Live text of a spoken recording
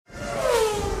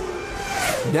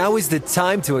Now is the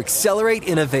time to accelerate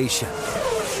innovation.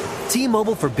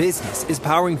 T-Mobile for Business is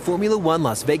powering Formula One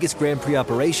Las Vegas Grand Prix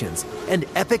operations and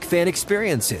epic fan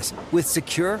experiences with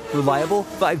secure, reliable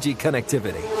 5G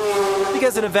connectivity.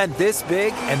 Because an event this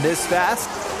big and this fast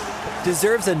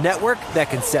deserves a network that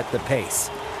can set the pace.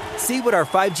 See what our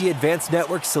 5G advanced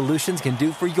network solutions can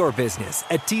do for your business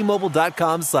at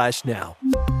T-Mobile.com/now.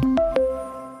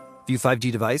 View 5G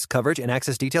device coverage and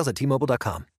access details at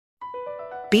T-Mobile.com.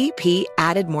 BP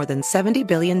added more than $70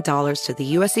 billion to the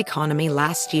U.S. economy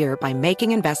last year by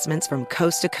making investments from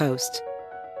coast to coast.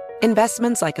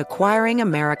 Investments like acquiring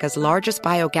America's largest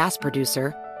biogas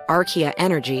producer, Archaea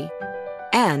Energy,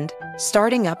 and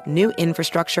starting up new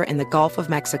infrastructure in the Gulf of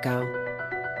Mexico.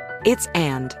 It's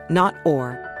and, not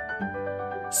or.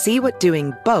 See what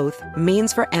doing both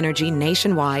means for energy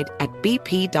nationwide at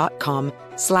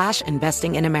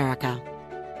bp.com/investing in America.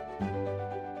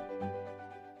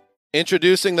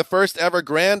 Introducing the first ever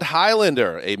Grand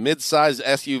Highlander, a mid-sized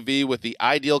SUV with the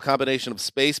ideal combination of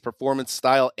space, performance,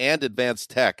 style, and advanced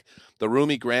tech. The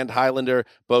roomy Grand Highlander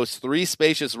boasts 3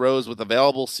 spacious rows with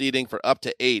available seating for up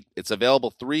to 8. Its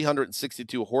available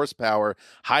 362 horsepower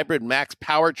hybrid max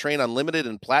powertrain unlimited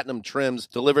and platinum trims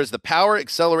delivers the power,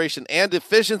 acceleration, and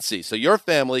efficiency so your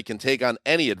family can take on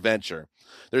any adventure.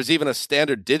 There's even a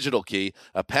standard digital key,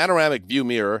 a panoramic view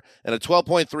mirror, and a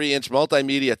 12.3-inch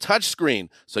multimedia touchscreen,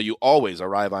 so you always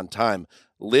arrive on time.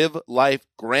 Live life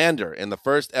grander in the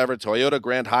first ever Toyota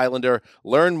Grand Highlander.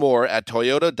 Learn more at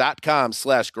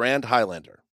toyota.com/Grand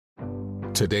Highlander.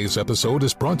 Today's episode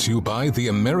is brought to you by the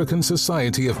American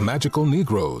Society of Magical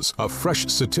Negroes, a fresh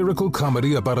satirical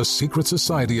comedy about a secret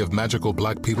society of magical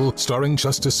black people starring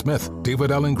Justice Smith,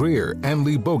 David Allen Greer, Ann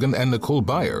Lee Bogan, and Nicole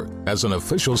Byer. As an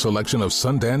official selection of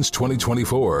Sundance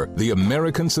 2024, the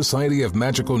American Society of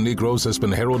Magical Negroes has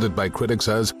been heralded by critics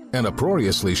as an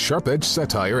uproariously sharp-edged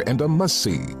satire and a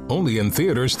must-see. Only in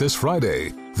theaters this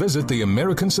Friday. Visit the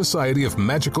American Society of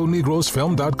Magical Negroes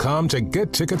Film.com to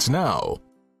get tickets now.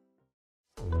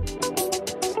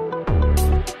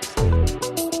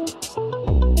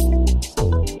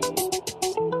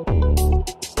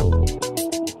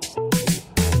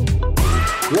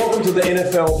 Welcome to the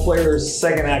NFL Players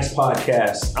Second Acts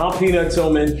Podcast. I'm Peanut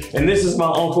Tillman, and this is my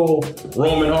uncle,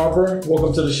 Roman Harper.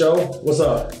 Welcome to the show. What's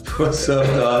up? What's up,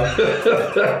 dog?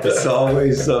 It's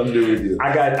always something new with you.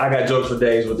 I got jokes for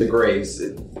days with the Grays.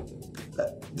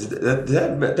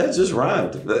 That just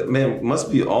rhymed. That man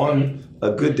must be on a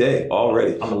good day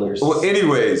already. I'm a lyricist. Well,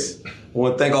 anyways, I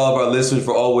want to thank all of our listeners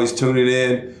for always tuning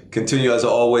in. Continue, as I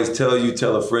always tell you,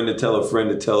 tell a friend to tell a friend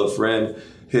to tell a friend.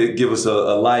 Give us a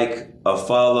like, a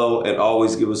follow, and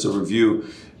always give us a review.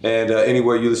 And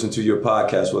anywhere you listen to your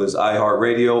podcast, whether it's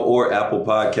iHeartRadio or Apple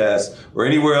Podcasts or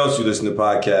anywhere else you listen to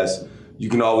podcasts, you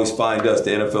can always find us,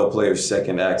 the NFL Players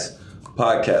Second Acts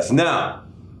Podcast. Now,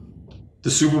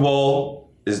 the Super Bowl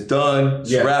is done.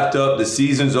 It's wrapped up. The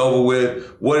season's over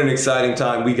with. What an exciting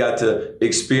time. We got to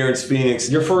experience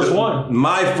Phoenix. Your first one.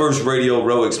 My first Radio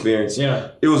Row experience. Yeah.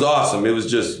 It was awesome. It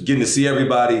was just getting to see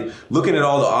everybody, looking at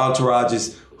all the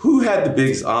entourages. Who had the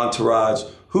biggest entourage?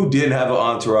 Who didn't have an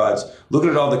entourage? Looking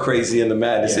at all the crazy and the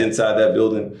madness inside that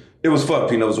building. It was fun,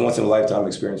 Pino. It was a once-in-a-lifetime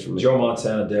experience for me. Joe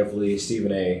Montana, definitely.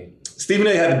 Stephen A. Stephen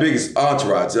A. had the biggest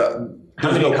entourage.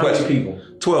 There's no question. How many people?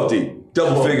 12 deep.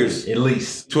 Double figures. At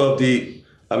least. 12 deep.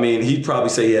 I mean, he'd probably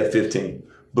say he had 15.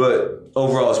 But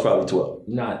overall, it's probably 12.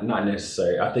 Not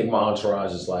necessary. I think my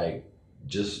entourage is like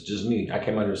just me. I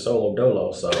came out here solo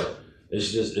dolo, so it's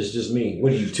just me.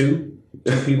 What are you, two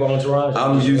people entourage?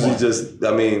 I'm usually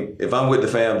if I'm with the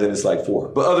fam, then it's like 4.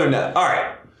 But other than that, all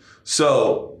right.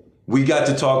 So we got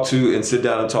to talk to and sit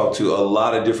down and talk to a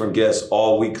lot of different guests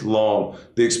all week long.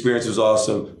 The experience was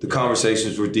awesome. The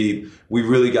conversations were deep. We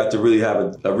really got to really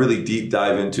have a really deep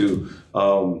dive into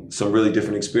some really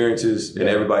different experiences in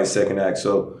everybody's second act.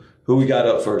 So who we got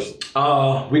up first?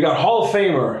 We got Hall of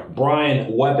Famer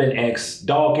Brian Weapon X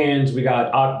Dawkins. We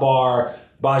got Akbar,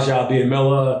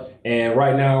 Gbaja-Biamila. And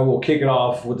right now we'll kick it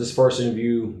off with this first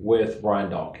interview with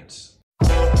Brian Dawkins.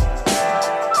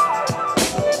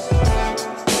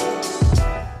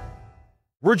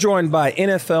 We're joined by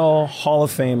NFL Hall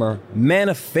of Famer, man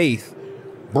of faith,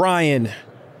 Brian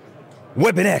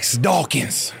Weapon X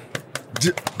Dawkins.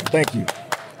 Thank you.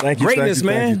 Greatness,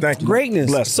 man. Thank you. Greatness.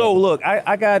 Bless, so look,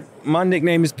 I got, my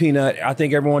nickname is Peanut. I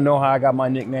think everyone know how I got my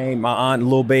nickname. My aunt,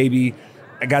 little baby,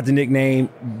 I got the nickname,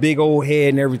 big old head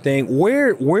and everything.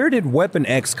 Where did Weapon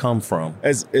X come from?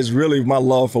 It's really my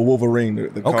love for Wolverine,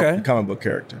 the comic book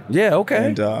character. Yeah,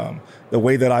 okay. And the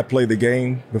way that I played the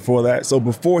game before that. So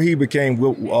before he became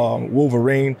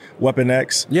Wolverine, Weapon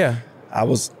X, yeah,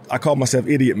 I called myself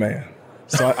Idiot Man.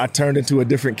 So I turned into a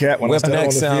different cat when Weapon I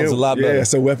X stepped on the sounds field. a lot better. Yeah,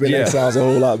 so Weapon X sounds a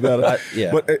whole lot better.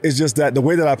 But it's just that the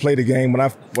way that I play the game,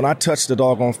 when I touch the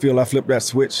doggone field, I flip that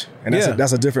switch, and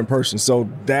that's a different person. So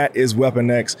that is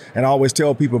Weapon X. And I always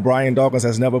tell people Brian Dawkins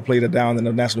has never played a down in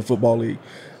the National Football League.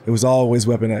 It was always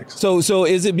Weapon X. So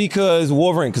is it because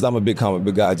Wolverine, because I'm a big comic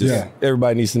book guy,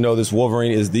 everybody needs to know this,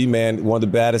 Wolverine is the man, one of the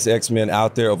baddest X-Men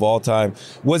out there of all time.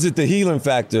 Was it the healing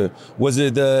factor? Was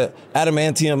it the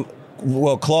adamantium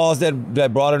claws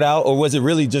that brought it out, or was it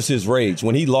really just his rage?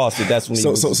 When he lost it, that's when he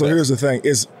was So here's the thing,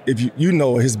 is if you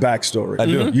know his backstory. I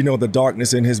do. You know the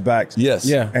darkness in his back. Yes.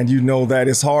 Yeah. And you know that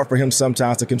it's hard for him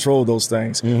sometimes to control those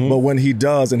things. But when he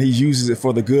does and he uses it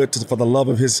for the good, for the love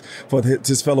of his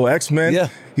fellow X-Men,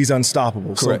 he's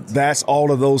unstoppable. Correct. So that's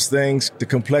all of those things, the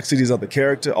complexities of the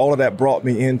character, all of that brought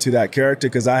me into that character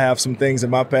because I have some things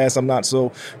in my past I'm not so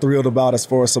thrilled about as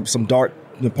far as some dark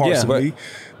parts of me.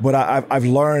 But I've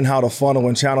learned how to funnel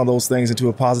and channel those things into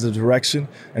a positive direction.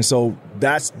 And so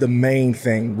that's the main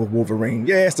thing with Wolverine.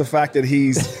 Yeah, it's the fact that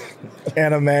he's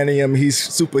adamantium, he's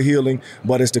super healing,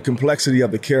 but it's the complexity of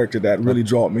the character that really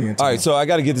drew me into it. All right, so I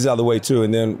got to get this out of the way too,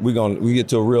 and then we get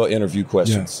to a real interview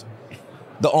questions.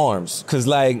 The arms, because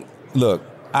look,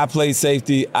 I played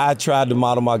safety. I tried to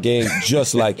model my game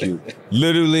just like you.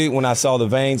 Literally, when I saw the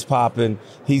veins popping,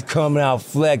 he's coming out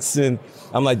flexing.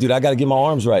 I'm like, dude, I got to get my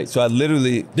arms right. So I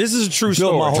literally this is a true built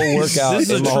story. my whole workout. This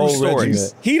is and a my true whole story.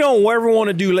 regiment. He don't ever want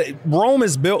to do. Rome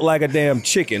is built like a damn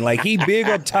chicken. Like he big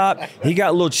up top. He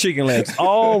got little chicken legs.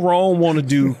 All Rome want to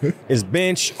do is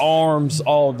bench arms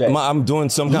all day. I'm doing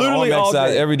some kind Literally of arm all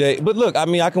exercise day. every day. But look, I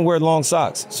mean, I can wear long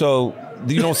socks, so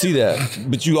you don't see that,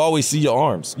 but you always see your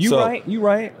arms. You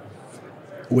right.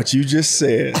 What you just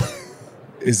said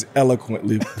is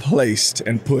eloquently placed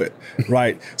and put,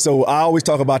 right? So I always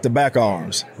talk about the back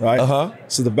arms, right?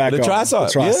 So the back arms.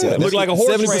 tricep. Yeah. Look like a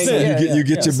horse 70%. train. You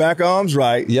get your back arms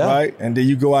right, right? And then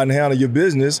you go out and handle your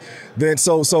business. Then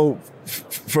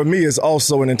for me, it's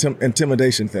also an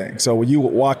intimidation thing. So when you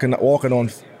walking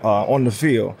on the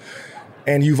field,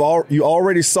 and you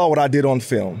already saw what I did on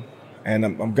film, and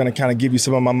I'm going to kind of give you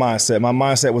some of my mindset. My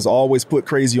mindset was always put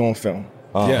crazy on film.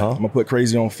 I'm going to put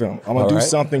crazy on film. I'm going to do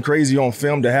something crazy on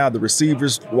film to have the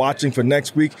receivers watching for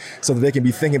next week so that they can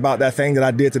be thinking about that thing that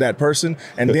I did to that person.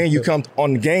 And then you come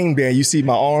on game day and you see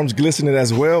my arms glistening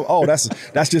as well. Oh, that's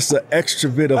just an extra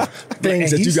bit of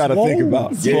things that you got to think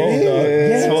about.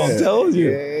 That's what I'm telling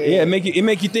you. Yeah, it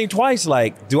make you think twice.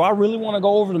 Like, do I really want to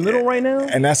go over the middle right now?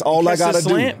 And that's all I got to do.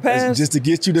 Slant pass? Just to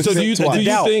get you to So think twice. do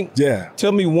you think? Yeah.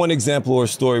 Tell me one example or a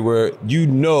story where you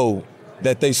know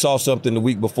that they saw something the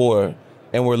week before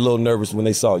and were a little nervous when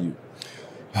they saw you.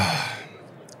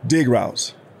 Dig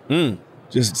routes.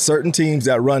 Just certain teams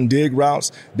that run dig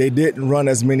routes, they didn't run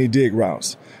as many dig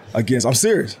routes against. I'm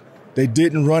serious. They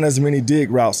didn't run as many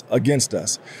dig routes against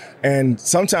us. And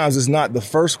sometimes it's not the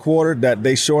first quarter that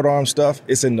they short arm stuff.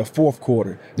 It's in the fourth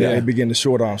quarter that they begin to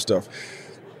short arm stuff.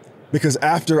 Because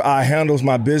after I handles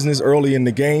my business early in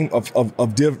the game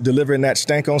of delivering that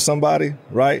stank on somebody,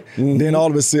 right? Then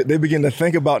all of a sudden they begin to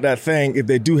think about that thing if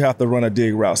they do have to run a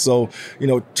dig route. So,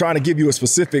 trying to give you a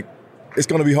specific, it's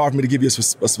going to be hard for me to give you a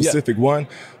specific one,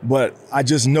 but I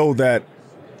just know that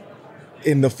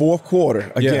in the fourth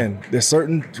quarter, again, there's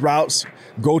certain routes,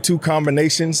 go-to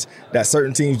combinations that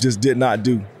certain teams just did not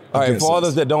do. All right, for all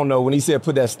those that don't know, when he said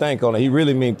put that stank on him, he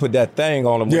really mean put that thing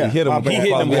on him when he hit him. He hit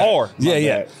him hard.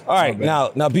 Yeah. All right,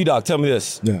 now B-Doc, tell me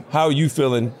this. Yeah. How are you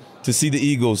feeling to see the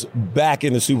Eagles back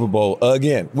in the Super Bowl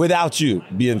again, without you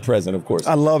being present, of course?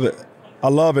 I love it.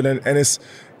 And it's,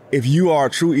 if you are a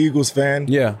true Eagles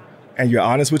fan and you're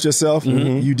honest with yourself,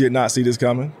 you did not see this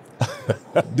coming.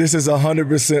 This is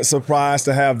 100% surprise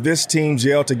to have this team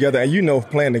gel together. And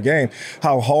playing the game,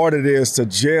 how hard it is to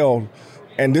gel.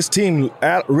 And this team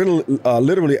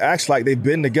literally acts like they've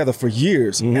been together for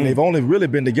years, and they've only really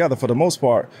been together for the most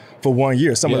part for 1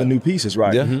 year, some of the new pieces,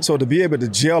 right? So to be able to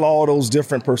gel all those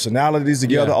different personalities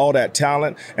together, all that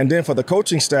talent, and then for the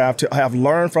coaching staff to have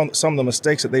learned from some of the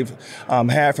mistakes that they've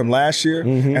had from last year,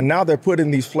 and now they're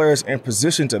putting these players in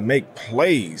position to make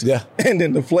plays. And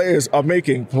then the players are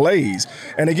making plays.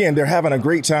 And again, they're having a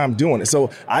great time doing it. So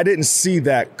I didn't see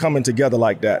that coming together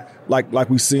like that. Like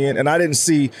we seeing, and I didn't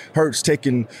see Hurts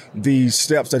taking the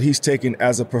steps that he's taken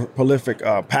as a prolific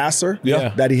passer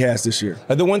that he has this year.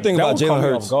 The one thing about Jalen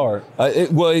Hurts,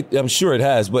 I'm sure it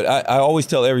has, but I always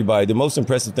tell everybody the most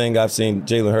impressive thing I've seen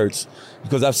Jalen Hurts,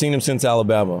 because I've seen him since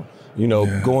Alabama,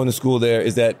 going to school there,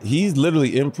 is that he's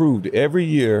literally improved every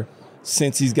year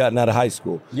since he's gotten out of high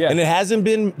school. And it hasn't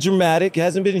been dramatic, it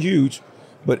hasn't been huge,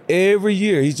 But every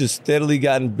year, he's just steadily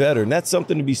gotten better. And that's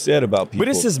something to be said about people. But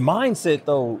it's his mindset,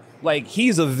 though. Like,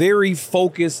 he's a very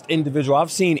focused individual.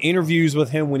 I've seen interviews with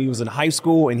him when he was in high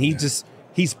school, and he's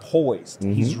poised.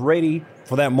 Mm-hmm. He's ready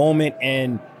for that moment.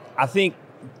 And I think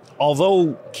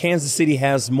although Kansas City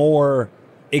has more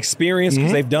experience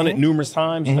because they've done it numerous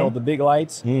times, you know, the big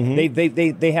lights,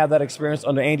 they have that experience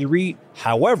under Andy Reid.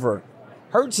 However,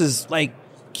 Hurts is like,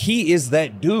 he is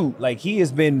that dude. Like, he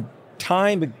has been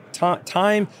time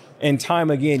and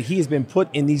time again, he has been put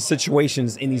in these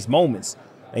situations, in these moments,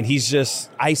 and he's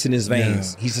just ice in his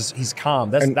veins. Yeah. He's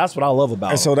calm. That's what I love about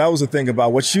him. And so that was the thing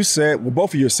about what you said. Well,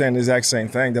 both of you are saying the exact same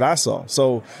thing that I saw.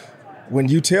 So when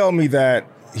you tell me that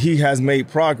he has made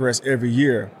progress every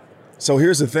year, so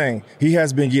here's the thing. He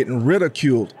has been getting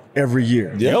ridiculed every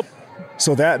year. Yep.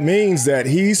 So that means that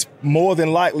he's more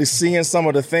than likely seeing some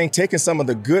of the things, taking some of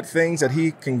the good things that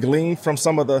he can glean from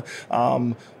some of the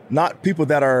not people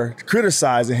that are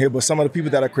criticizing him, but some of the people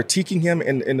that are critiquing him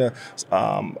in the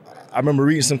I remember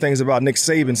reading some things about Nick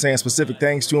Saban saying specific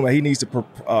things to him that he needs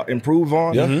to improve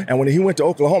on. Yeah. And when he went to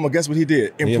Oklahoma, guess what he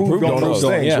did? Improved on those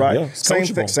things, right? Yeah.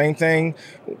 Same thing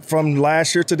from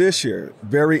last year to this year.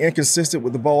 Very inconsistent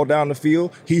with the ball down the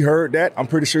field. He heard that. I'm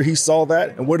pretty sure he saw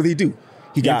that. And what did he do?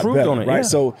 He got better, on it, right? Yeah.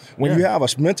 So when you have a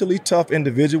mentally tough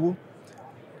individual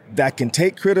that can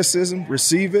take criticism,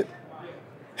 receive it,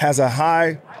 has a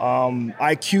high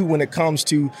IQ when it comes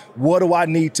to what do I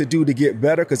need to do to get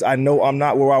better because I know I'm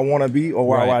not where I want to be or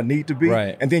where I need to be.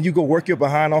 Right. And then you go work your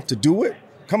behind off to do it.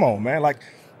 Come on, man. Like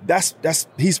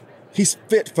he's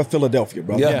fit for Philadelphia,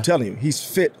 brother. Yeah. I'm telling you, he's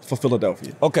fit for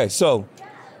Philadelphia. Okay, so,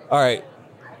 all right,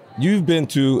 you've been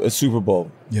to a Super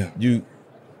Bowl. Yeah.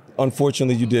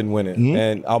 Unfortunately, you didn't win it.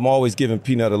 And I'm always giving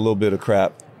Peanut a little bit of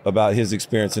crap about his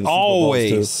experience in the Super Bowl.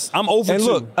 Always. I'm over And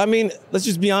look, I mean, let's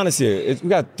just be honest here. We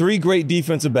got 3 great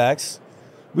defensive backs.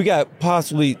 We got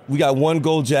one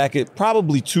gold jacket,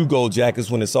 probably 2 gold jackets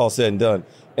when it's all said and done,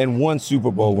 and 1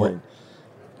 Super Bowl ring.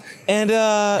 And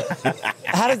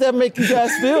how does that make you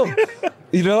guys feel?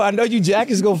 You know, I know you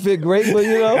jackets gonna fit great, but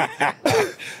you know.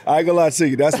 I ain't gonna lie to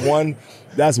you. That's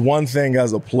one thing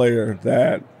as a player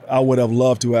that I would have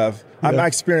loved to have. Yeah.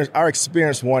 I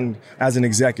experienced one as an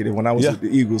executive when I was with the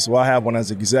Eagles, so I have one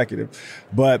as an executive.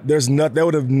 But there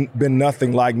would have been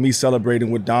nothing like me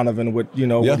celebrating with Donovan, with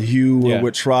with Hugh, and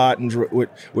with Trott, and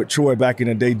with Troy back in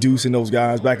the day, Deuce and those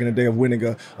guys back in the day of winning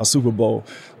a Super Bowl.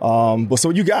 But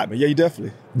so you got me. Yeah, you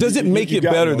definitely. Does it make it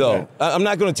better, though? I'm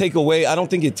not going to take away. I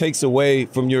don't think it takes away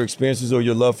from your experiences or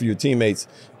your love for your teammates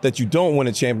that you don't win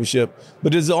a championship.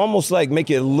 But does it almost like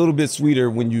make it a little bit sweeter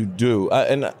when you do?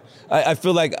 I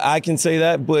feel like I can say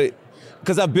that, but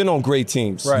because I've been on great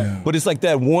teams. Right. Yeah. But it's like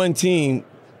that one team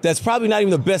that's probably not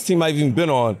even the best team I've even been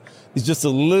on. It's just a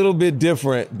little bit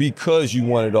different because you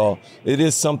won it all. It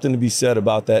is something to be said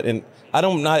about that. And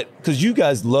because you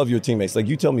guys love your teammates. Like,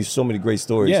 you tell me so many great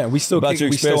stories we still about your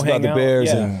experience about the Bears.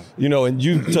 Yeah. And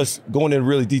you just going in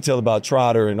really detail about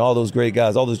Trotter and all those great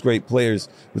guys, all those great players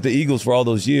with the Eagles for all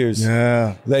those years.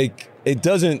 Yeah. Like, you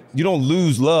don't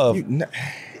lose love.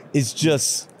 It's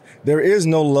just... There is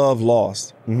no love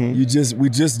lost. Mm-hmm. We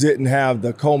just didn't have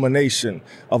the culmination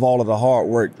of all of the hard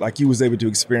work like you was able to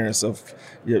experience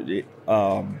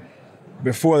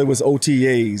before there was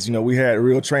OTAs. We had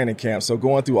real training camps. So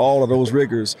going through all of those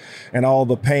rigors and all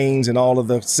the pains and all of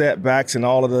the setbacks and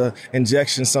all of the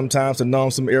injections sometimes to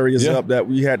numb some areas up that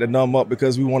we had to numb up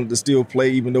because we wanted to still play,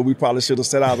 even though we probably should have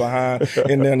sat out behind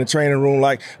in the training room.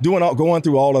 Like going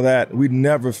through all of that, we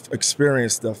never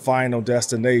experienced the final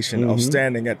destination of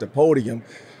standing at the podium,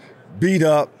 beat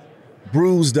up,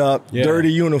 bruised up,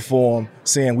 dirty uniform,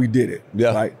 saying we did it.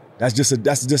 Yeah. Right? That's just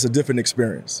a different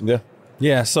experience. Yeah.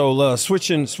 Yeah, so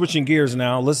switching gears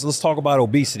now. Let's talk about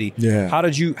obesity. Yeah. How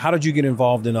did you get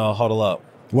involved in Huddle Up?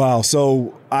 Wow.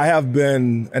 So I have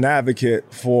been an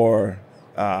advocate for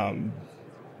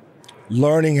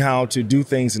learning how to do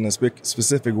things in a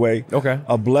specific way. Okay.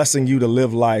 Of blessing you to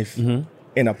live life in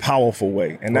a powerful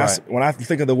way. And that's when I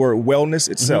think of the word wellness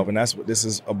itself, and that's what this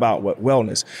is about. What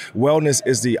wellness? Wellness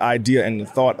is the idea and the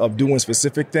thought of doing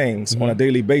specific things on a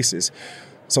daily basis,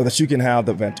 so that you can have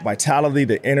the vitality,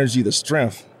 the energy, the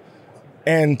strength,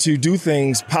 and to do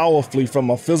things powerfully from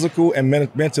a physical and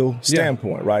mental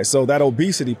standpoint, right? So that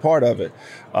obesity part of it,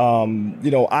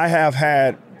 I have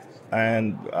had,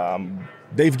 and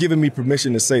they've given me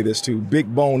permission to say this too,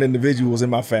 big bone individuals in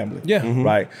my family,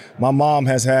 right? My mom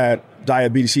has had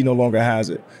diabetes. She no longer has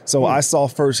it. So I saw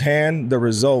firsthand the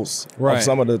results of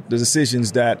some of the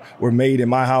decisions that were made in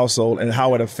my household and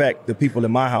how it affect the people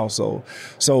in my household.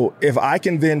 So if I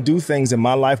can then do things in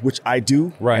my life, which I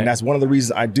do, and that's one of the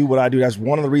reasons I do what I do. That's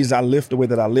one of the reasons I lift the way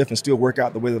that I lift and still work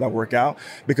out the way that I work out,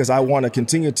 because I want to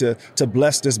continue to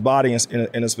bless this body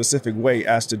in a specific way,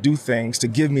 as to do things to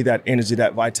give me that energy,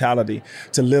 that vitality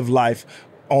to live life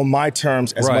on my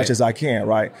terms as much as I can,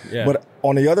 right? Yeah. But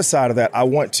on the other side of that, I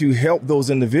want to help those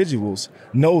individuals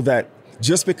know that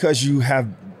just because you have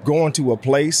gone to a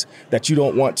place that you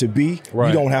don't want to be,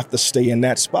 you don't have to stay in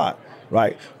that spot,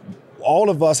 right? All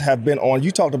of us have been on,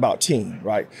 you talked about team,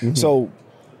 right? Mm-hmm. So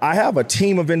I have a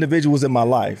team of individuals in my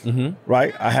life,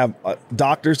 right? I have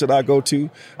doctors that I go to.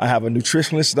 I have a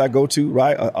nutritionist that I go to,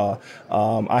 right?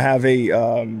 I have a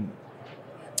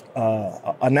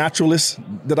naturalist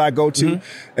that I go to.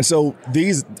 And so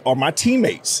these are my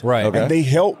teammates. Right. Okay. And they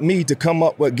help me to come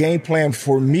up with a game plan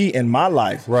for me in my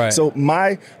life. Right. So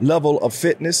my level of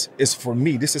fitness is for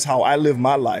me. This is how I live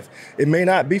my life. It may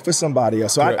not be for somebody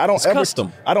else. So I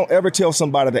don't ever tell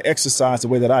somebody to exercise the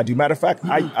way that I do. Matter of fact,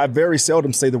 I very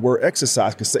seldom say the word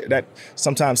exercise, because that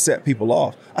sometimes set people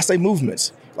off. I say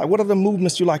movements. Like, what are the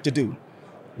movements you like to do?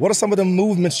 What are some of the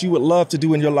movements you would love to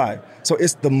do in your life? So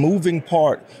it's the moving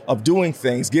part of doing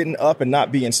things, getting up and not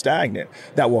being stagnant,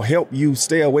 that will help you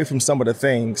stay away from some of the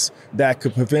things that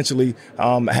could potentially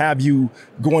have you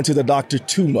going to the doctor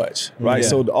too much, right? Yeah.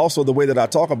 So also the way that I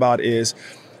talk about is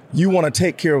you want to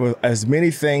take care of as many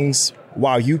things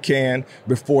while you can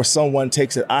before someone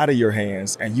takes it out of your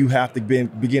hands and you have to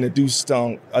begin to do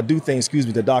things,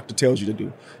 the doctor tells you to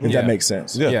do, if that makes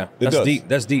sense. Yeah. That's deep.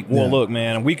 That's deep. Well, look,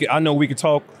 man, I know we could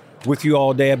talk with you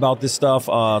all day about this stuff.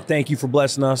 Thank you for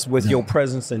blessing us with your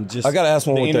presence and just. I got to ask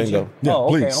one more thing, though. Yeah,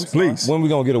 please. When we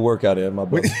going to get a workout in, my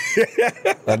brother?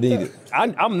 I need it.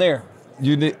 I'm there.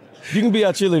 You can be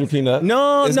our cheerleader, Peanut.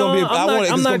 No, I'm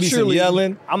not cheerleading. Some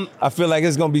yelling. I feel like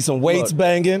it's gonna be some weights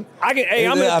banging. I'm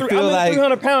in the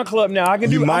 300-pound club now. I can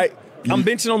do. I'm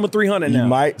benching on the 300 now. You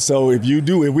might. So if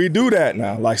we do that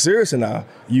now, like seriously now,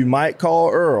 you might call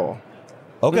Earl.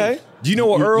 Okay. Do you know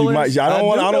what Earl is? I don't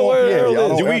want.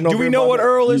 Do we know what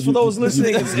Earl is for those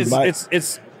listening?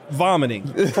 It's vomiting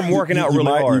from working out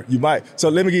really hard. You might. So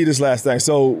let me give you this last thing.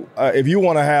 So if you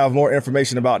want to have more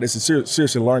information about this and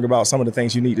seriously learn about some of the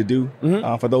things you need to do,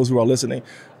 for those who are listening,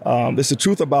 this is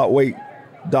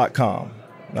truthaboutweight.com.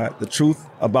 Right?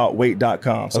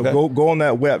 ThetruthAboutWeight.com. So go on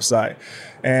that website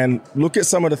and look at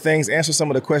some of the things, answer some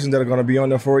of the questions that are going to be on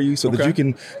there for you, so that you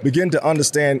can begin to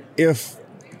understand if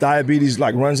diabetes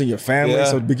runs in your family. Yeah,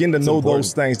 so begin to know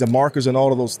those things, the markers and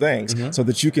all of those things, so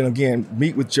that you can, again,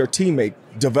 meet with your teammate,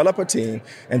 develop a team,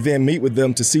 and then meet with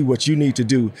them to see what you need to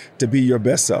do to be your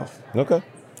best self. Okay.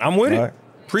 I'm with it.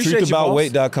 Appreciate you,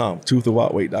 Truthaboutweight.com.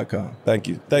 Truthaboutweight.com. Thank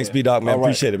you. Thanks, B-Doc, man.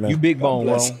 Appreciate it, man. You big bone,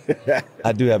 bro.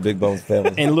 I do have big bones,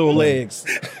 family. And little legs.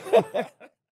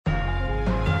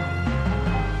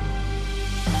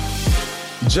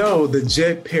 Joe the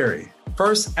Jet Perry,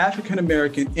 first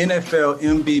African-American NFL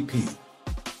MVP.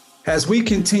 As we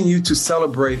continue to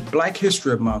celebrate Black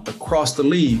History Month across the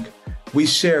league, we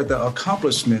share the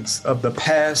accomplishments of the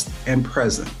past and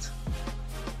present.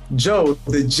 Joe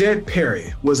the Jet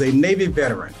Perry was a Navy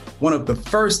veteran, one of the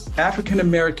first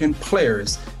African-American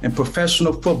players in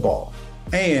professional football,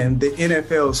 and the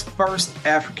NFL's first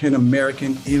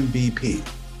African-American MVP.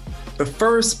 The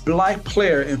first Black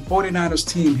player in 49ers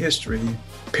team history,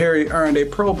 Perry earned a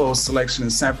Pro Bowl selection in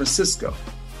San Francisco.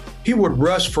 He would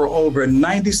rush for over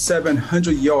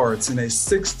 9,700 yards in a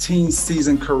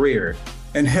 16-season career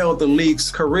and held the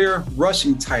league's career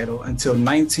rushing title until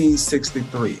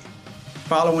 1963.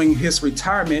 Following his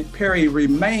retirement, Perry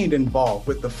remained involved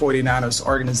with the 49ers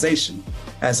organization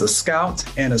as a scout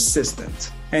and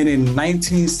assistant. And in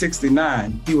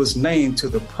 1969, he was named to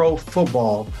the Pro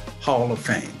Football Hall of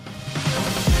Fame.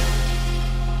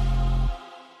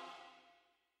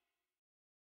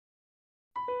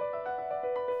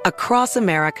 Across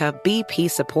America, BP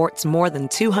supports more than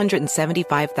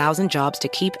 275,000 jobs to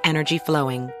keep energy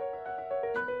flowing.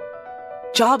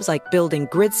 Jobs like building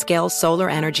grid-scale solar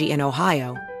energy in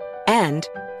Ohio and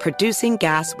producing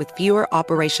gas with fewer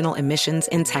operational emissions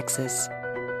in Texas.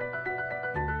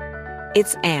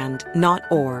 It's and, not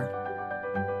or.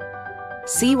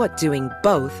 See what doing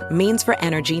both means for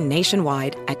energy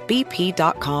nationwide at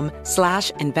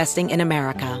bp.com/investing in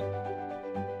America.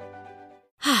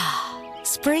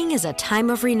 Spring is a time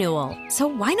of renewal, so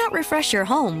why not refresh your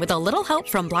home with a little help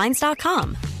from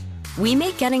Blinds.com? We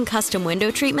make getting custom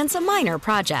window treatments a minor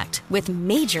project with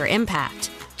major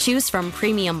impact. Choose from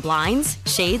premium blinds,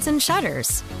 shades, and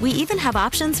shutters. We even have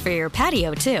options for your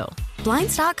patio, too.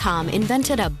 Blinds.com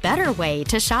invented a better way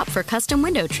to shop for custom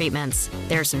window treatments.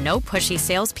 There's no pushy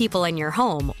salespeople in your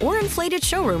home or inflated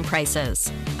showroom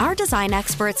prices. Our design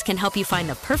experts can help you find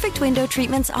the perfect window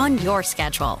treatments on your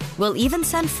schedule. We'll even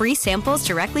send free samples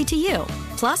directly to you.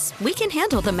 Plus, we can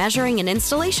handle the measuring and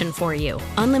installation for you.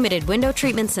 Unlimited window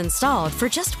treatments installed for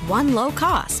just one low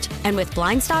cost. And with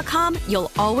Blinds.com,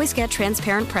 you'll always get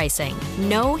transparent pricing.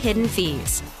 No hidden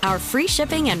fees. Our free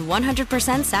shipping and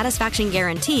 100% satisfaction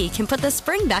guarantee can put the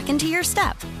spring back into your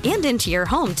step and into your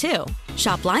home, too.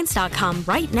 Shop Blinds.com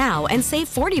right now and save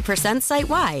 40%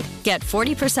 site-wide. Get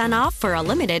 40% off for a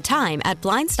limited time at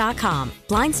Blinds.com.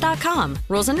 Blinds.com.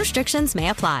 Rules and restrictions may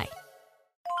apply.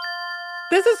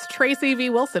 This is Tracy V.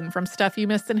 Wilson from Stuff You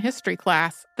Missed in History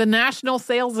class. The national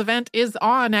sales event is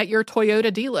on at your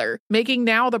Toyota dealer, making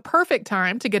now the perfect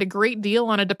time to get a great deal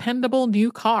on a dependable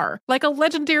new car. Like a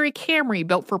legendary Camry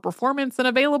built for performance and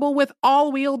available with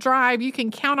all-wheel drive, you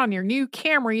can count on your new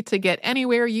Camry to get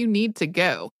anywhere you need to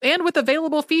go. And with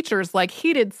available features like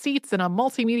heated seats and a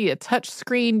multimedia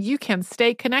touchscreen, you can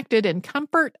stay connected in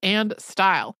comfort and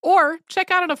style. Or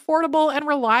check out an affordable and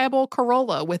reliable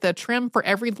Corolla with a trim for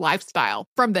every lifestyle.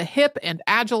 From the hip and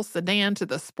agile sedan to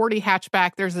the sporty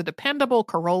hatchback, there's a dependable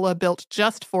Corolla built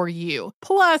just for you.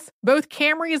 Plus, both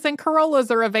Camrys and Corollas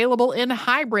are available in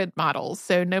hybrid models,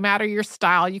 so no matter your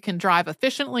style, you can drive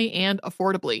efficiently and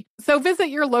affordably. So visit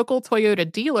your local Toyota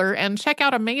dealer and check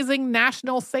out amazing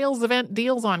national sales event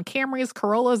deals on Camrys,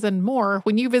 Corollas, and more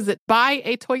when you visit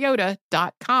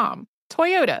buyatoyota.com.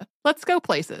 Toyota, let's go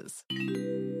places.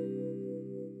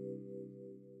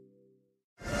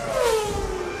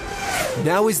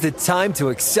 Now is the time to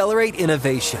accelerate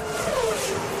innovation.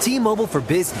 T-Mobile for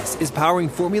Business is powering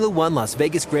Formula One Las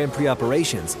Vegas Grand Prix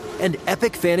operations and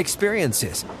epic fan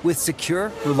experiences with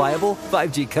secure, reliable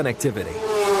 5G connectivity.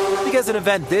 Because an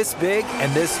event this big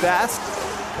and this fast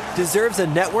deserves a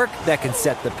network that can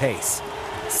set the pace.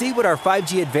 See what our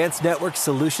 5G advanced network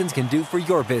solutions can do for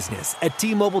your business at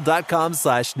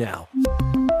T-Mobile.com/now.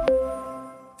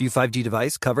 View 5G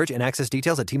device coverage and access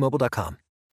details at T-Mobile.com.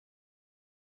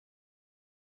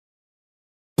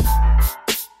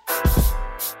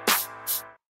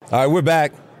 All right, we're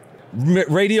back.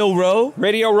 Radio Row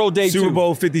Day 2. Super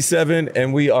Bowl 57,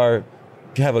 and we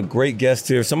have a great guest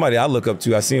here. Somebody I look up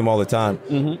to. I see him all the time.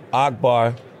 Mm-hmm.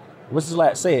 Akbar. What's his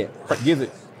last? Say it. Give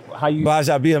it. How you?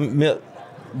 Gbaja-Biamila.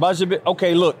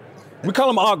 Okay, look. We call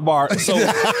him Akbar. So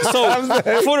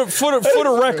for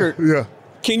the record, yeah.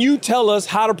 Can you tell us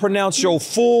how to pronounce your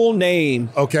full name?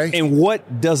 Okay. And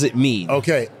what does it mean?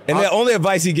 Okay. And the only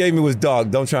advice he gave me was, dog,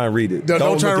 don't try and read it.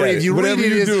 Don't try and read it. You read Whatever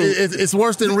it, you do. it's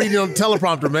worse than reading on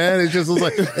teleprompter, man.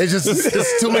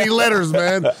 It's too many letters,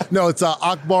 man. No, it's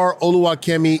Akbar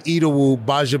Oluwakemi Idowu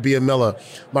Gbaja-Biamila.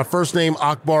 My first name,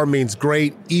 Akbar, means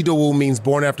great. Idowu means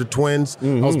born after twins.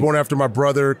 Mm-hmm. I was born after my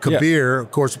brother, Kabir,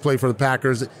 of course, who played for the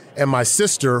Packers, and my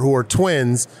sister, who are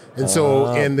twins. And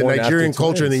so in the Nigerian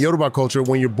culture, in the Yoruba culture,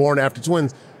 when you're born after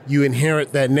twins, you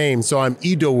inherit that name. So I'm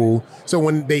Idowu. So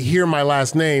when they hear my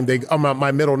last name,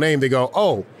 my middle name, they go,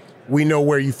 oh, we know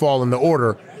where you fall in the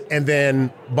order. And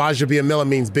then Gbaja-Biamila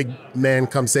means big man,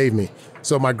 come save me.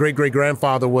 So my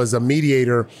great-great-grandfather was a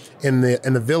mediator in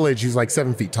the village. He was like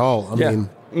 7 feet tall. I mean,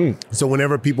 so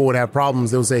whenever people would have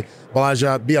problems, they would say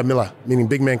Gbaja-Biamila, meaning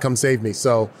big man, come save me.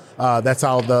 So that's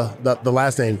how the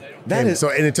last name. And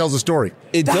it tells a story.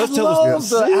 It does tell us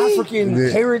the African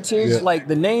heritage, like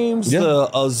the names, the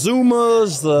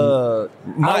Azumas, the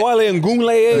Awale and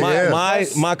Gungle.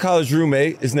 My college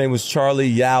roommate, his name was Charlie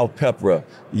Yao Pepra.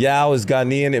 Yao is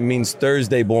Ghanaian. It means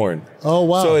Thursday born. Oh,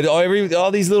 wow. So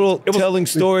all these little telling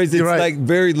stories, it's like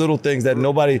very little things that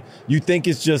you think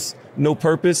it's just no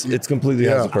purpose. It's completely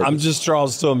has a purpose. I'm just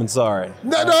Charles Tillman, sorry.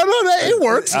 No, it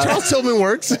works. Charles Tillman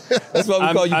works. That's why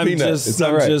we call you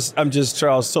Peanut. I'm just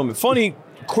Charles Tillman. Funny,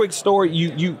 quick story.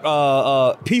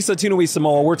 Pisa Tinui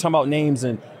Samoa. We're talking about names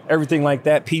and everything like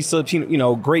that. Pisa,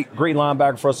 great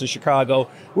linebacker for us in Chicago.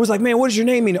 We was like, man, what does your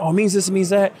name mean? Oh, it means this, it means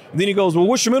that. And then he goes, well,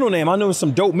 what's your middle name? I know it's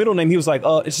some dope middle name. He was like,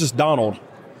 it's just Donald.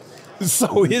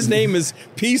 So his name is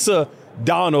Pisa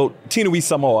Donald Tinui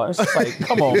Samoa. It's just like,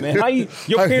 come on, man.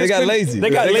 Your parents they got lazy. They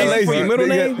got lazy for your middle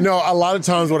name? No, a lot of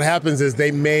times what happens is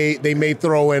they may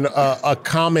throw in a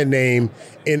common name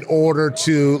in order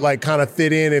to like kind of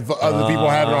fit in if other people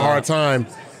are having a hard time.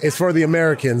 It's for the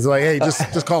Americans. Like, hey,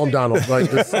 just call him Donald. Like,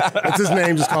 it's his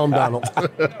name. Just call him Donald.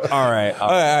 All right.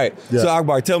 Yeah. So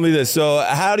Akbar, tell me this. So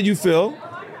how do you feel?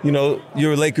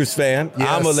 You're a Lakers fan. Yes.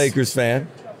 I'm a Lakers fan.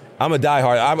 I'm a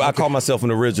diehard. I call myself an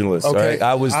originalist. Okay. Right?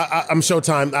 I'm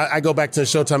Showtime. I go back to the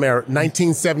Showtime era.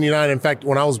 1979, in fact,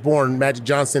 when I was born, Magic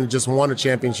Johnson just won a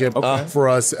championship for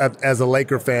us as a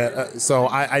Laker fan. So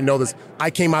I know this. I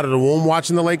came out of the womb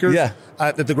watching the Lakers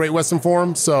at the Great Western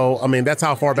Forum. So, I mean, that's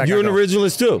how far back You're I go. an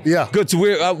originalist, too. Yeah. Good. So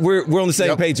we're on the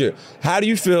same page here. How do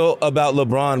you feel about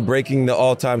LeBron breaking the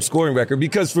all-time scoring record?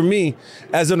 Because for me,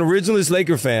 as an originalist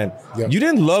Laker fan, you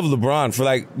didn't love LeBron for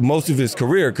like most of his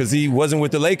career because he wasn't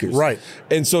with the Lakers. Right.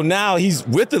 And so now he's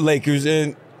with the Lakers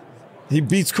and he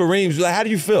beats Kareem. Like, how do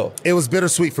you feel? It was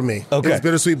bittersweet for me. Okay. It was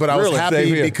bittersweet, but I was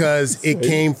happy because it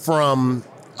came from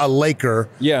a Laker.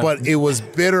 Yeah. But it was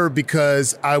bitter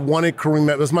because I wanted Kareem.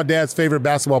 It was my dad's favorite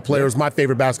basketball player. It was my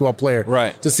favorite basketball player.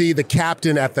 Right. To see the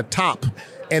captain at the top.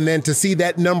 And then to see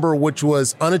that number, which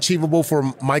was unachievable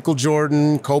for Michael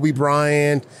Jordan, Kobe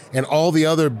Bryant, and all the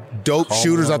other dope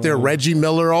shooters out there, Reggie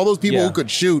Miller, all those people who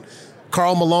could shoot,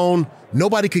 Karl Malone,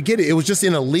 nobody could get it. It was just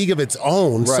in a league of its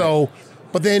own. Right. So,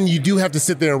 but then you do have to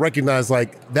sit there and recognize,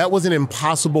 like, that was an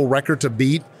impossible record to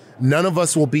beat. None of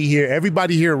us will be here.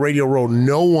 Everybody here at Radio Row,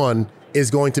 no one is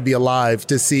going to be alive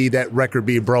to see that record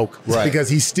be broke because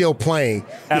he's still playing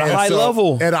at a high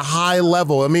level. At a high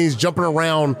level. I mean, he's jumping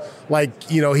around like,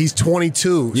 he's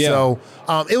 22. Yeah. So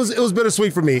it was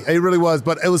bittersweet for me. It really was.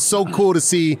 But it was so cool to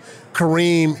see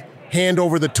Kareem hand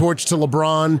over the torch to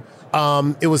LeBron.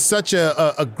 It was such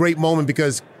a great moment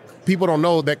because people don't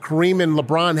know that Kareem and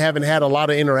LeBron haven't had a lot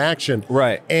of interaction.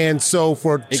 Right. And so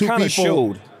for two people,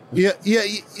 showed. Yeah.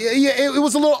 It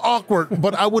was a little awkward,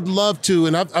 but I would love to,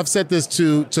 and I've said this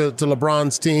to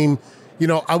LeBron's team.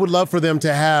 I would love for them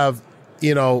to have,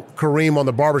 Kareem on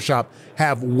the barbershop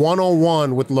have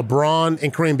one-on-one with LeBron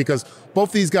and Kareem because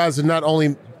both these guys have not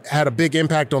only had a big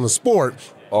impact on the sport,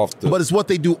 but it's what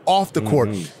they do off the court.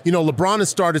 LeBron has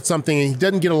started something, and he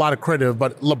doesn't get a lot of credit,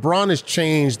 but LeBron has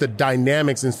changed the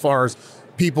dynamics as far as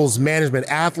people's management.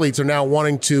 Athletes are now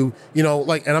wanting to,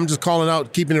 and I'm just calling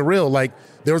out, keeping it real. Like,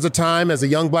 there was a time as a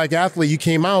young black athlete, you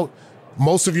came out,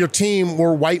 most of your team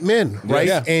were white men, right?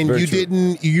 Yeah, and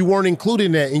you weren't included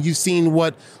in that. And you've seen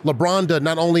what LeBron did,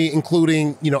 not only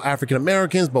including, African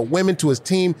Americans, but women to his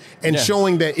team and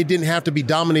showing that it didn't have to be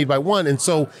dominated by one. And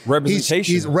so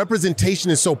representation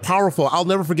is so powerful. I'll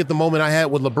never forget the moment I had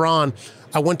with LeBron.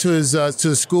 I went to his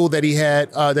school that he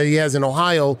has in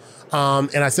Ohio.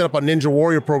 And I set up a Ninja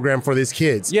Warrior program for these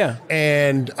kids. Yeah.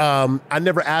 And I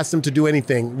never asked them to do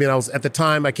anything. At the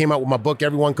time I came out with my book,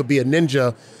 Everyone Could Be a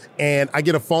Ninja. And I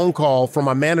get a phone call from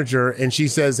my manager, and she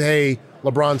says, "Hey,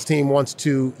 LeBron's team wants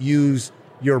to use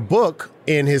your book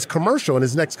in his commercial, in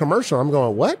his next commercial." I'm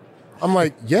going, "What?" I'm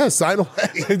like, "Yeah, sign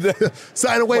away."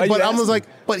 Sign away. But I was like,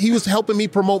 but he was helping me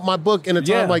promote my book in a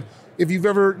time like, if you've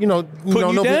ever,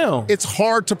 down. It's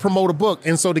hard to promote a book.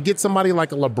 And so to get somebody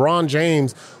like a LeBron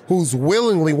James who's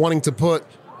willingly wanting to put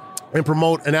and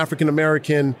promote an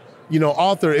African-American,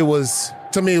 author, it was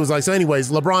like, so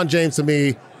anyways, LeBron James to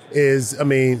me is,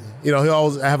 he'll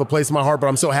always have a place in my heart, but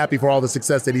I'm so happy for all the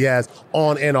success that he has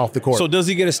on and off the court. So does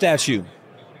he get a statue?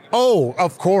 Oh,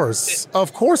 of course.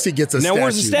 Of course he gets a statue. Now,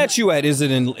 where's the statue at? Is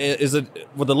it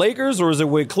with the Lakers or is it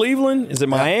with Cleveland? Is it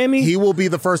Miami? He will be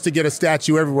the first to get a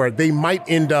statue everywhere. They might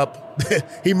end up,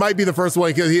 he might be the first one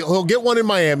because he'll get one in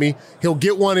Miami. He'll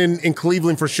get one in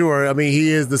Cleveland for sure. I mean, he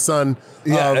is the son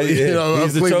of, he's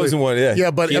of the Cleveland. chosen one, Yeah,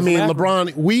 but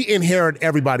LeBron, we inherit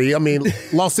everybody. I mean,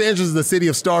 Los Angeles is the city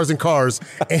of stars and cars,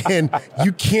 and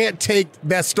you can't take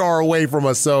that star away from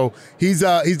us. So he's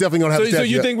definitely going to have a statue. So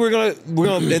you think we're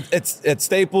gonna at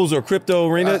Staples or Crypto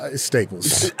Arena?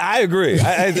 Staples. I agree.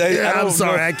 I'm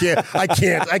sorry. I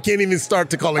can't even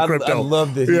start to call it crypto. I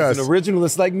love this. Yes. He's an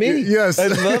originalist like me. Yes. I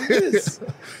love this.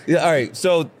 Yeah. All right.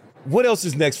 So what else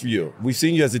is next for you? We've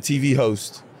seen you as a TV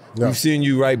host. Yeah. We've seen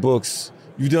you write books.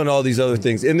 You've done all these other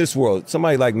things in this world.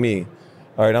 Somebody like me.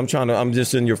 All right. I'm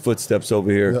just in your footsteps over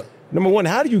here. Yeah. Number one,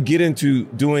 how do you get into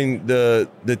doing the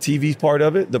TV part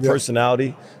of it, the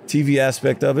personality, TV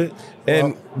aspect of it?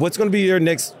 And what's going to be your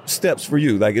next steps for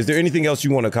you? Like, is there anything else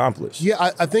you want to accomplish?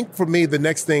 Yeah, I think for me, the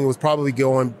next thing was probably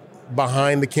going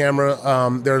behind the camera.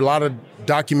 There are a lot of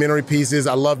documentary pieces.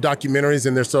 I love documentaries,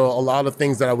 and there's so a lot of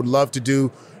things that I would love to do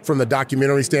from the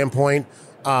documentary standpoint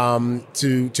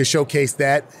to showcase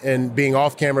that and being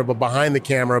off camera, but behind the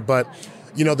camera. But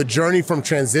the journey from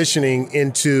transitioning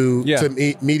into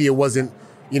to media wasn't,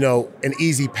 an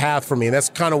easy path for me. And that's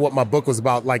kind of what my book was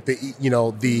about, like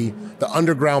the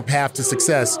underground path to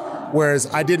success.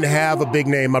 Whereas I didn't have a big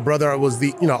name. My brother was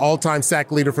the, all-time sack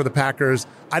leader for the Packers.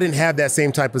 I didn't have that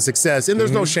same type of success. And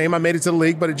there's no shame. I made it to the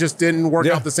league, but it just didn't work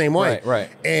out the same way. Right.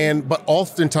 But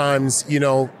oftentimes,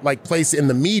 place in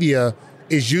the media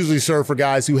is usually served for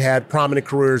guys who had prominent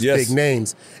careers, big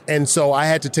names. And so I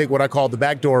had to take what I call the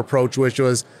backdoor approach, which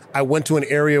was I went to an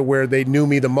area where they knew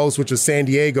me the most, which was San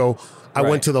Diego. I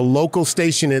went to the local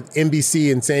station at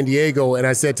NBC in San Diego, and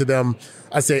I said to them,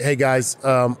 hey guys,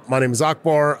 my name is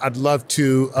Akbar. I'd love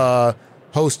to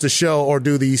host a show or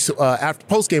do the after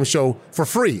post-game show for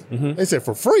free. They said,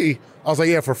 for free? I was like,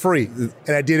 yeah, for free.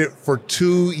 And I did it for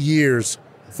 2 years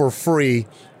for free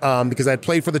because I'd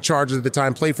played for the Chargers at the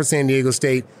time, played for San Diego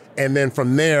State. And then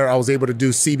from there, I was able to do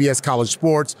CBS College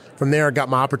Sports. From there, I got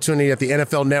my opportunity at the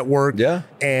NFL Network. Yeah.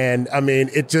 And I mean,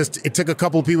 it took a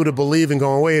couple of people to believe and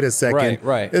going, wait a second.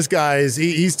 Right. This guy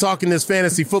he's talking this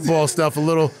fantasy football stuff a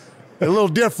little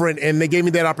different. And they gave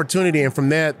me that opportunity. And from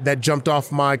that jumped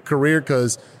off my career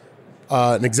because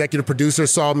an executive producer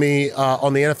saw me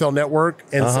on the NFL Network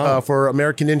and for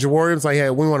American Ninja Warrior. It's like, hey,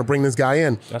 we want to bring this guy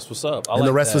in. That's what's up. And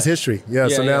the rest was history.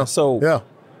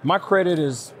 My credit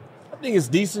is, I think it's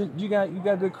decent. You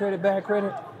got good credit, bad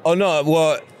credit? Oh, no.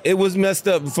 Well, it was messed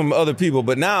up from other people,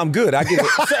 but now I'm good. I get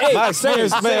my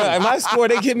experience, man. My score,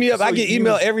 they hit me up. So I get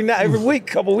email every week,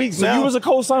 couple weeks now. So you was a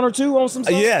co-signer too on some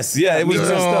stuff? Yes. Yeah, it was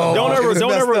messed up. Don't ever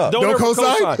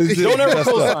co-sign. Don't ever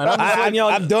co-sign.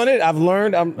 I've done it. I've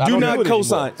learned. Do not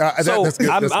co-sign. So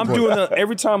I'm doing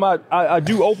every time I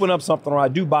do open up something or I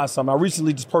do buy something. I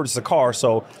recently just purchased a car,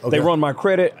 so they run my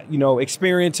credit,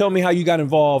 Experian. Tell me how you got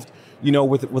involved.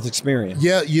 With Experian.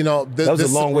 Yeah, that was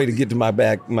a long way to get to my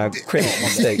credit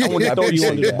mistake. I want to throw you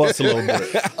under the bus a little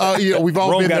bit. We've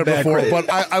all been there before, but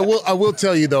I will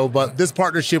tell you though. But this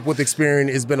partnership with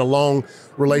Experian has been a long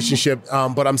relationship.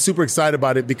 But I'm super excited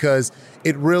about it because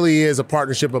it really is a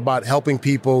partnership about helping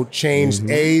people change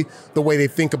the way they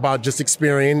think about just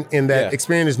Experian. In that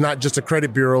Experian is not just a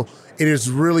credit bureau. It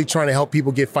is really trying to help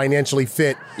people get financially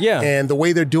fit. Yeah. And the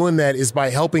way they're doing that is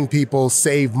by helping people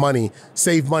save money,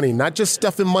 not just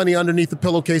stuffing money underneath the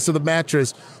pillowcase of the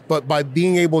mattress, but by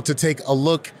being able to take a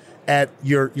look at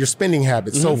your spending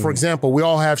habits. So for example, we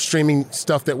all have streaming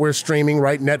stuff that we're streaming,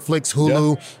 right? Netflix,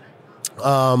 Hulu,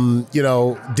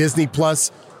 Disney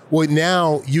Plus. Well,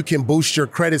 now you can boost your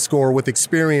credit score with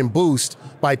Experian Boost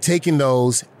by taking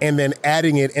those and then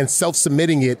adding it and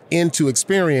self-submitting it into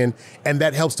Experian, and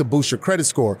that helps to boost your credit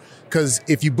score. Because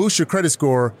if you boost your credit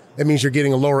score, that means you're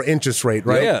getting a lower interest rate,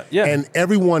 right? Yeah. And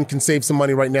everyone can save some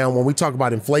money right now. When we talk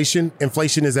about inflation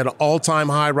is at an all-time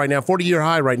high right now, 40-year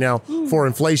high right now for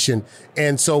inflation.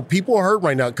 And so people are hurt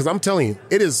right now because I'm telling you,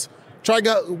 it is... Try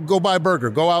go buy a burger,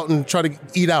 go out and try to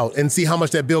eat out and see how much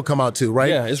that bill come out to,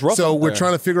 right? Yeah, it's rough. So we're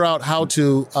trying to figure out how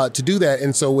to do that.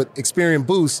 And so with Experian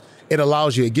Boost, it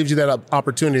allows you, it gives you that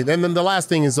opportunity. And then the last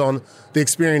thing is on the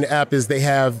Experian app is they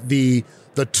have the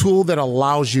tool that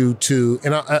allows you to,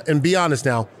 and be honest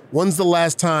now, when's the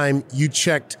last time you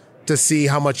checked to see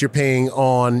how much you're paying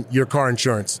on your car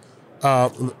insurance?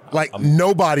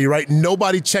 Nobody, right?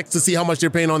 Nobody checks to see how much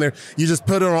they're paying on there. You just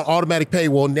put it on automatic pay.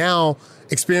 Well, now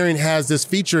Experian has this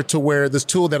feature to where this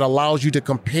tool that allows you to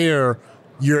compare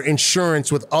your insurance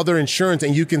with other insurance,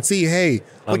 and you can see, hey,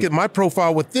 look at my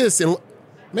profile with this, and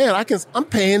man, I'm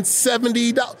paying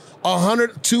 $70, $100,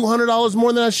 $200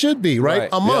 more than I should be, right?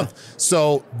 A month. Yeah.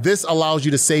 So this allows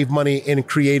you to save money in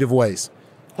creative ways.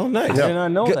 Oh, nice. I did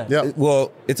not know that. Yeah.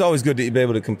 Well, it's always good to be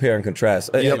able to compare and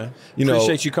contrast. Man.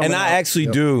 Appreciate you coming out. And I actually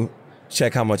do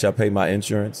check how much I pay my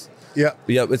insurance. Yeah.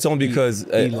 Yeah. It's only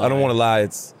because I don't want to lie.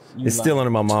 It's still under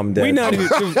my mom and dad.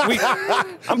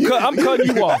 I'm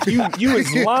cutting you off. You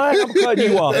is lying. I'm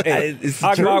cutting you off.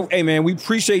 Hey, man, we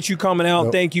appreciate you coming out.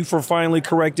 Yep. Thank you for finally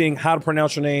correcting how to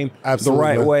pronounce your name the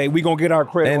right way. We gonna get our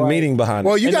credit and meaning behind it.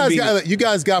 Well, you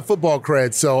guys got football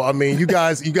cred, so I mean, you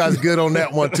guys good on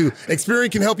that one too. Experian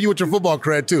can help you with your football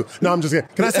cred too. No, I'm just kidding.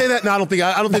 Can I say that? No, I don't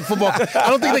think football. I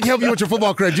don't think they can help you with your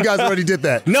football cred. You guys already did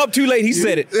that. Nope, too late. He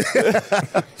said it.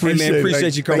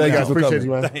 Appreciate you coming. Thank you guys. Appreciate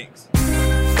you, man. Thanks.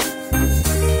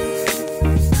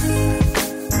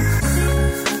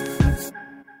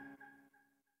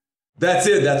 That's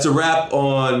it. That's a wrap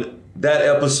on that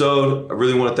episode. I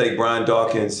really want to thank Brian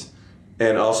Dawkins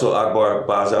and also Akbar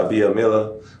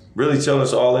Gbaja-Biamila, really telling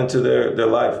us all into their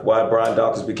life, why Brian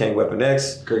Dawkins became Weapon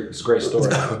X. It's a great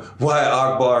story. Why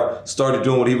Akbar started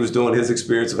doing what he was doing, his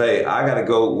experience of, hey, I got to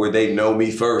go where they know me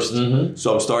first. Mm-hmm.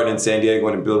 So I'm starting in San Diego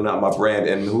and building out my brand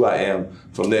and who I am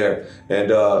from there.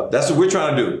 And that's what we're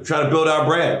trying to do, trying to build our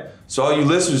brand. So all you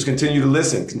listeners, continue to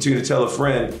listen. Continue to tell a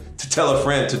friend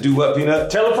to do what,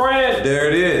 Peanut? Tell a friend. There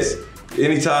it is.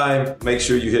 Anytime, make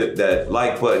sure you hit that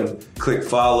like button, click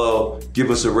follow, give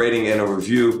us a rating and a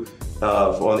review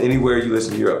on anywhere you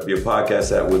listen to your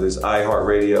podcast at, whether it's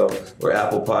iHeartRadio or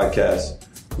Apple Podcasts.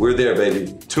 We're there,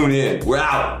 baby. Tune in. We're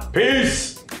out.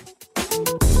 Peace.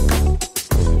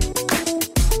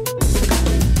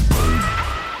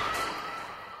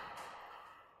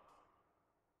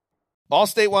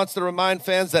 Allstate wants to remind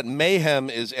fans that mayhem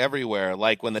is everywhere,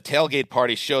 like when the tailgate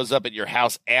party shows up at your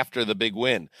house after the big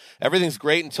win. Everything's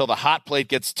great until the hot plate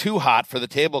gets too hot for the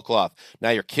tablecloth.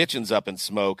 Now your kitchen's up in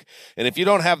smoke. And if you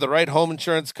don't have the right home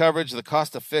insurance coverage, the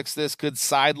cost to fix this could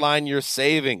sideline your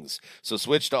savings. So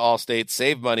switch to Allstate,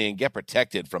 save money, and get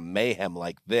protected from mayhem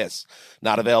like this.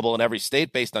 Not available in every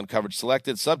state based on coverage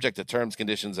selected, subject to terms,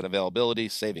 conditions, and availability.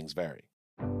 Savings vary.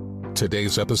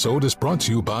 Today's episode is brought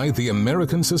to you by the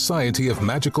American Society of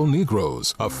Magical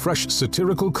Negroes, a fresh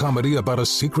satirical comedy about a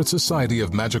secret society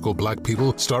of magical black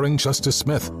people starring Justice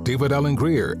Smith, David Allen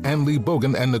Greer, Ann Lee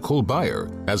Bogan, and Nicole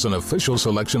Byer. As an official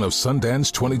selection of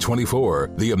Sundance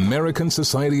 2024, the American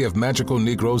Society of Magical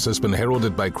Negroes has been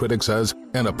heralded by critics as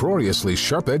an uproariously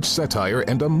sharp-edged satire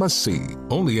and a must-see.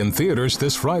 Only in theaters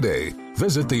this Friday.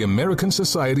 Visit the American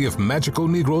Society of Magical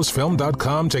Negroes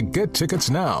Film.com to get tickets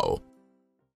now.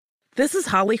 This is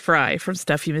Holly Fry from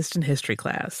Stuff You Missed in History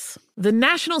Class. The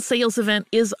national sales event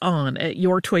is on at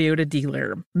your Toyota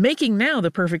dealer, making now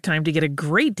the perfect time to get a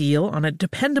great deal on a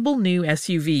dependable new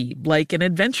SUV, like an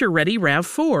adventure-ready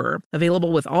RAV4.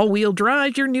 Available with all-wheel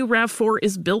drive, your new RAV4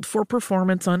 is built for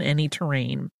performance on any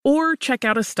terrain. Or check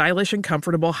out a stylish and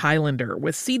comfortable Highlander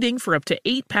with seating for up to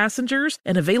 8 passengers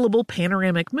and available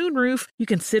panoramic moonroof. You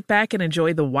can sit back and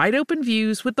enjoy the wide-open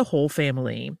views with the whole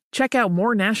family. Check out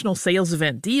more national sales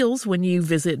event deals when you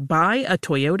visit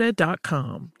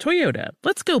buyatoyota.com. Toyota,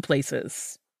 let's go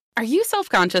places. Are you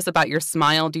self-conscious about your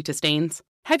smile due to stains?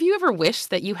 Have you ever wished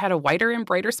that you had a whiter and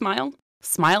brighter smile?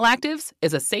 Smile Actives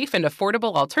is a safe and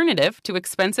affordable alternative to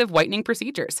expensive whitening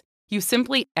procedures. You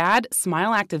simply add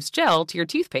Smile Actives gel to your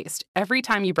toothpaste every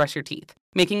time you brush your teeth,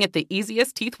 making it the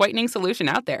easiest teeth whitening solution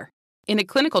out there. In a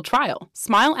clinical trial,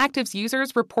 Smile Actives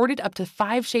users reported up to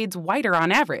 5 shades whiter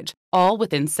on average, all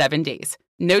within 7 days.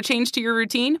 No change to your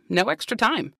routine, no extra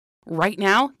time. Right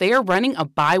now, they are running a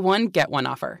buy one, get one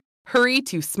offer. Hurry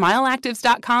to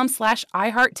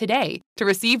smileactives.com/iHeart today to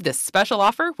receive this special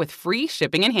offer with free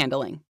shipping and handling.